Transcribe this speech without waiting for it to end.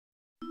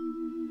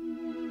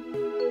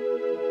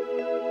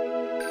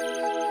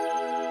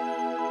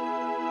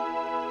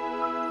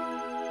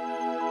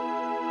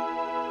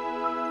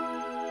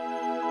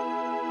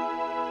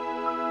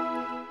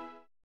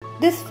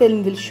This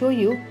film will show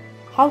you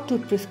how to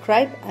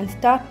prescribe and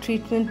start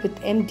treatment with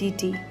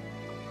MDT.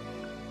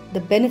 The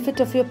benefit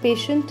of your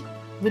patient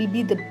will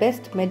be the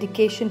best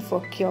medication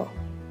for cure.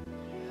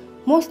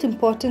 Most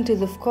important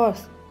is, of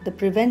course, the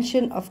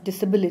prevention of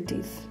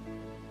disabilities.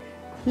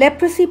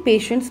 Leprosy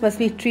patients must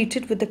be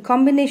treated with a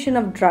combination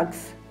of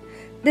drugs.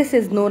 This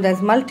is known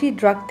as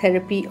multi-drug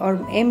therapy or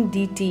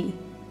MDT.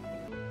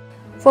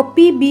 For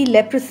PB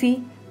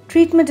leprosy,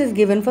 treatment is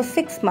given for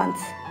 6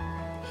 months.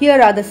 Here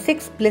are the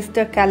 6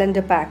 blister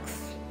calendar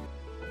packs.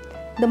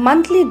 The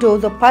monthly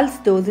dose or pulse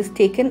dose is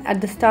taken at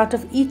the start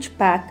of each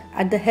pack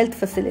at the health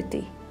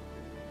facility.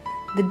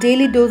 The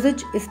daily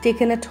dosage is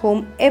taken at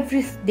home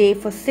every day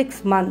for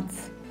 6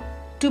 months.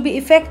 To be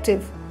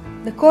effective,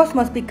 the course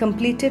must be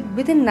completed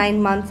within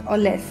 9 months or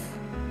less.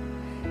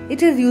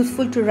 It is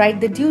useful to write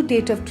the due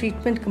date of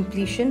treatment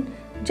completion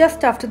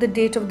just after the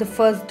date of the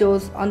first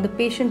dose on the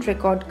patient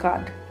record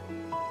card.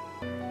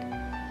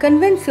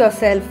 Convince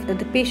yourself that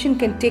the patient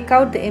can take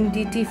out the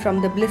MDT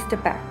from the blister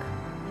pack.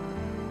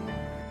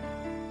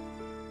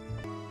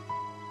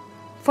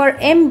 For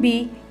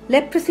MB,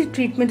 leprosy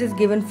treatment is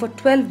given for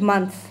 12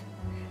 months.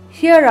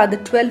 Here are the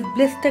 12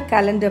 blister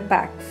calendar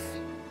packs.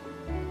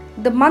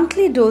 The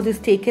monthly dose is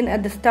taken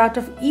at the start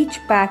of each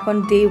pack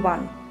on day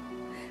 1.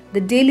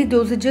 The daily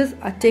dosages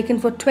are taken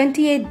for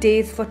 28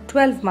 days for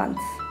 12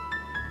 months.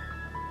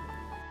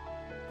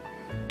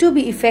 To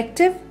be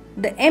effective,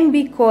 the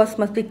MB course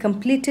must be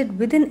completed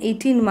within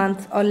 18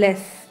 months or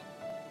less.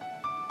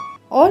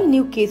 All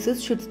new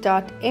cases should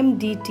start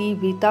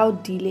MDT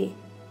without delay.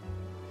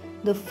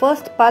 The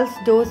first pulse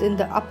dose in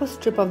the upper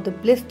strip of the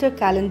blister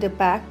calendar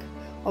pack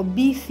or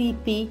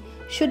BCP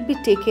should be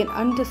taken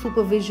under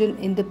supervision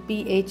in the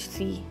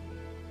PHC.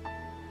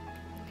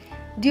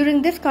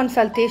 During this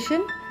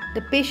consultation,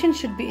 the patient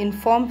should be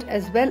informed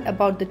as well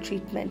about the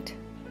treatment.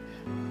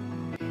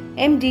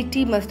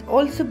 MDT must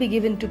also be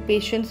given to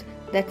patients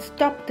that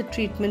stop the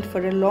treatment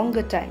for a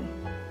longer time.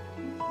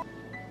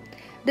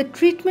 The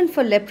treatment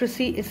for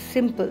leprosy is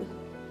simple.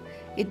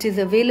 It is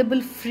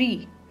available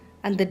free,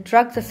 and the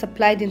drugs are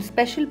supplied in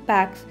special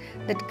packs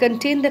that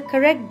contain the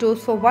correct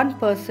dose for one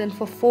person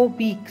for 4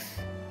 weeks.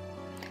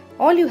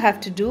 All you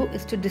have to do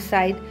is to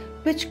decide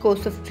which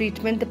course of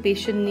treatment the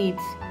patient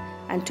needs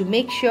and to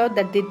make sure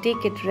that they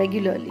take it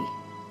regularly.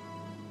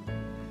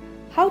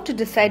 How to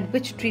decide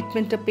which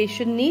treatment a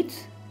patient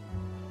needs?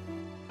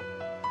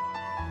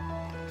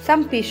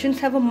 Some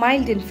patients have a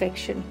mild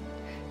infection.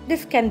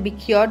 This can be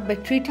cured by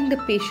treating the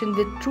patient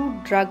with true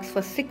drugs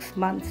for 6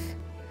 months.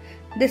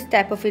 This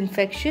type of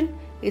infection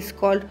is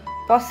called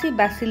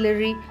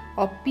possibacillary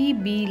or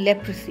PB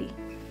leprosy.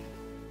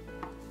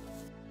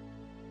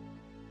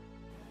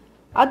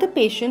 Other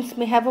patients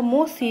may have a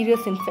more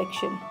serious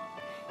infection.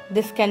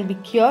 This can be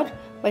cured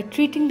by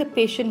treating the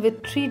patient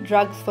with 3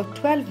 drugs for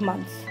 12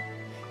 months.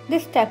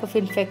 This type of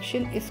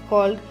infection is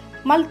called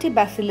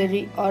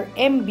multibacillary or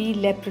MB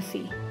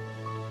leprosy.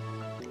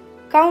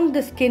 Count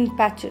the skin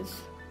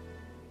patches.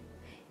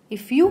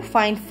 If you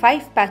find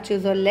 5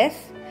 patches or less,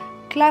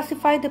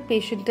 classify the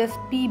patient as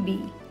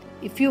PB.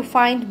 If you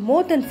find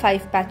more than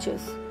 5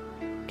 patches,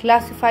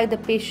 classify the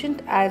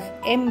patient as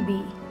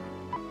MB.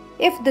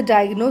 If the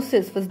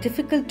diagnosis was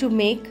difficult to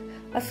make,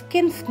 a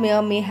skin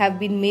smear may have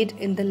been made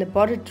in the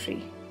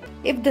laboratory.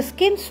 If the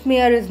skin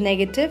smear is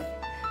negative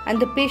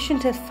and the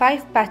patient has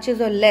 5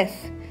 patches or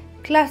less,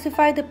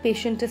 classify the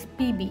patient as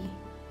PB.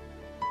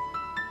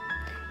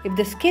 If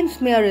the skin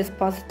smear is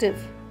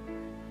positive,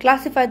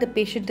 classify the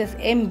patient as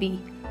MB,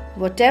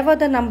 whatever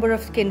the number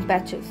of skin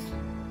patches.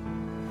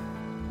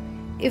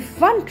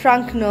 If one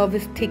trunk nerve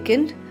is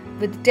thickened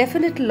with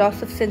definite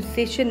loss of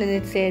sensation in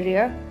its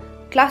area,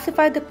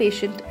 classify the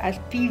patient as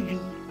PV.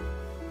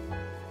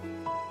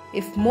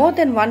 If more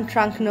than one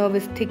trunk nerve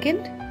is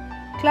thickened,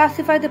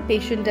 classify the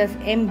patient as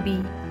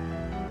MB.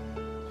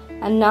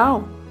 And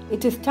now,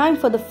 it is time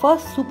for the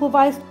first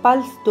supervised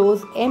pulse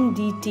dose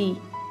MDT,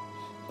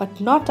 but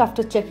not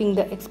after checking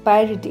the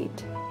expiry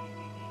date.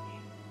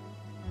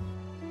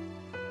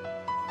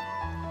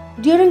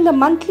 During the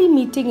monthly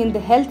meeting in the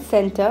health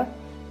center,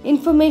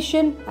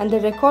 information and the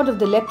record of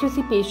the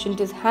leprosy patient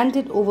is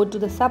handed over to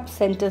the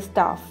sub-center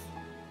staff.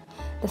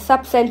 The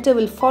sub-center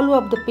will follow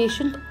up the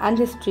patient and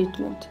his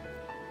treatment.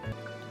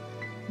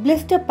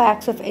 Blister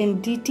packs of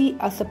MDT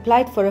are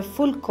supplied for a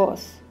full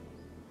course.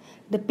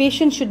 The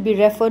patient should be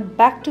referred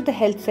back to the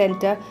health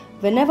center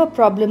whenever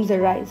problems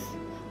arise,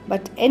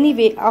 but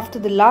anyway after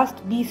the last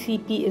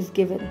BCP is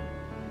given.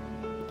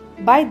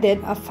 By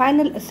then, a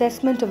final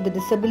assessment of the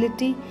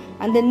disability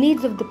and the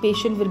needs of the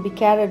patient will be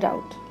carried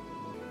out.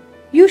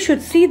 You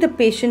should see the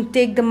patient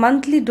take the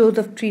monthly dose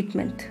of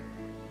treatment.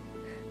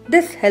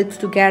 This helps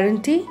to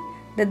guarantee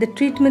that the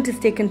treatment is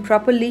taken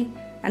properly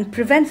and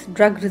prevents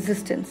drug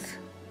resistance.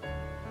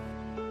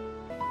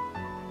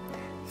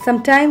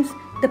 Sometimes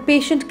the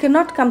patient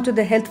cannot come to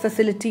the health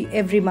facility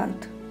every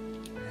month.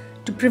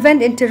 To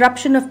prevent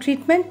interruption of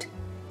treatment,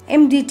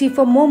 MDT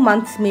for more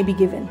months may be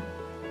given.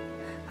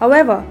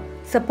 However,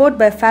 support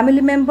by a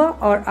family member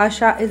or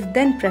ASHA is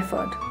then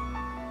preferred.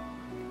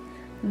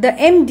 The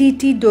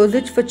MDT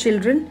dosage for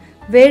children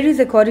varies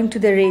according to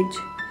their age,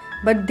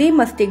 but they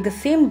must take the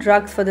same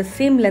drugs for the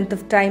same length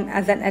of time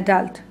as an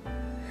adult.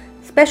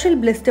 Special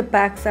blister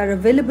packs are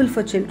available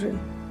for children.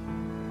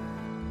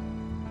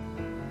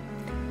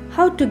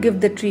 How to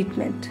give the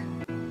treatment?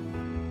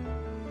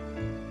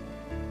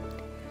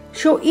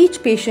 Show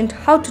each patient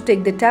how to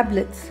take the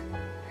tablets.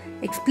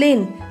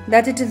 Explain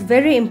that it is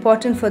very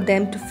important for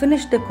them to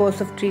finish the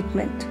course of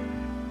treatment.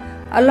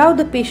 Allow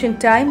the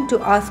patient time to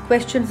ask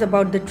questions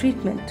about the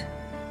treatment.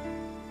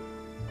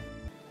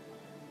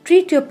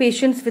 Treat your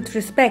patients with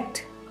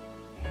respect.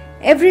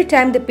 Every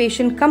time the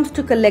patient comes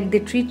to collect the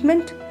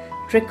treatment,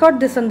 record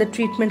this on the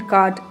treatment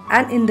card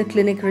and in the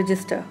clinic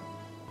register.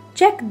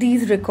 Check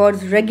these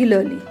records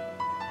regularly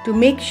to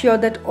make sure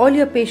that all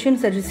your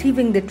patients are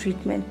receiving the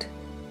treatment.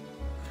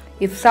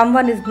 If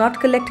someone is not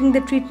collecting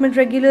the treatment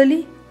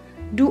regularly,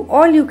 do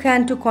all you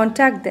can to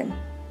contact them.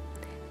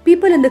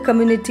 People in the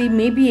community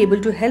may be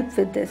able to help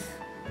with this.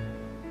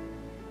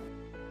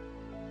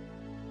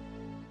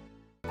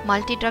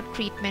 Multi-drug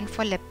treatment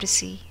for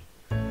leprosy.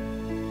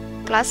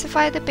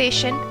 Classify the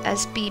patient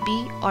as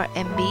PB or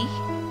MB.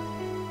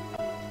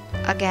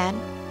 Again,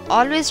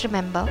 always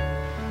remember,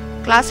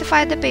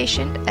 classify the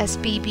patient as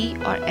PB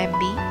or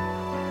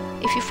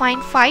MB. If you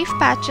find 5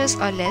 patches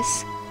or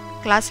less,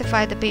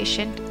 classify the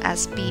patient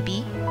as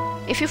PB.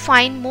 If you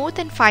find more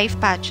than 5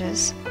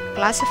 patches,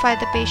 classify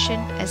the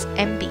patient as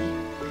MB.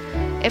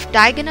 If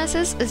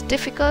diagnosis is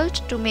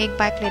difficult to make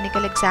by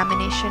clinical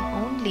examination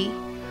only,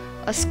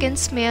 a skin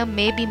smear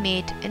may be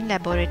made in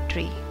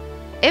laboratory.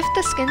 If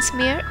the skin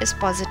smear is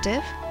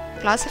positive,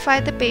 classify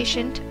the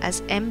patient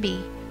as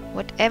MB,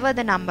 whatever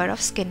the number of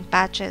skin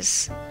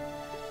patches.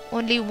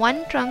 Only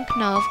one trunk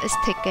nerve is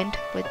thickened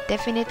with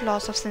definite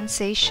loss of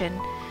sensation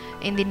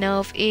in the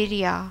nerve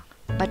area,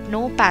 but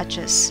no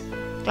patches.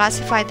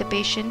 Classify the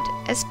patient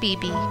as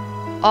PB.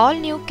 All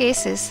new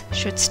cases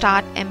should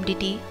start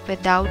MDT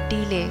without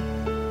delay.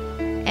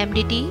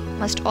 MDT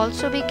must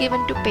also be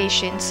given to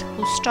patients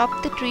who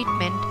stop the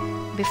treatment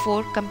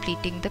before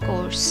completing the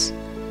course.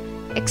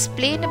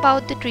 Explain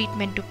about the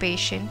treatment to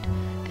patient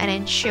and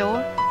ensure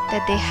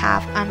that they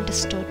have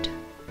understood.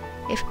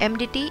 If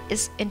MDT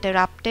is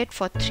interrupted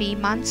for 3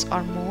 months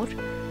or more,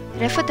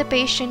 refer the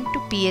patient to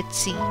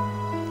PHC.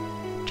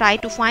 Try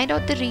to find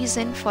out the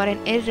reason for an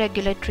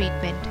irregular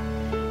treatment,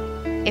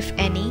 if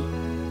any,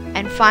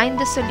 and find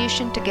the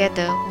solution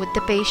together with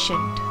the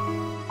patient.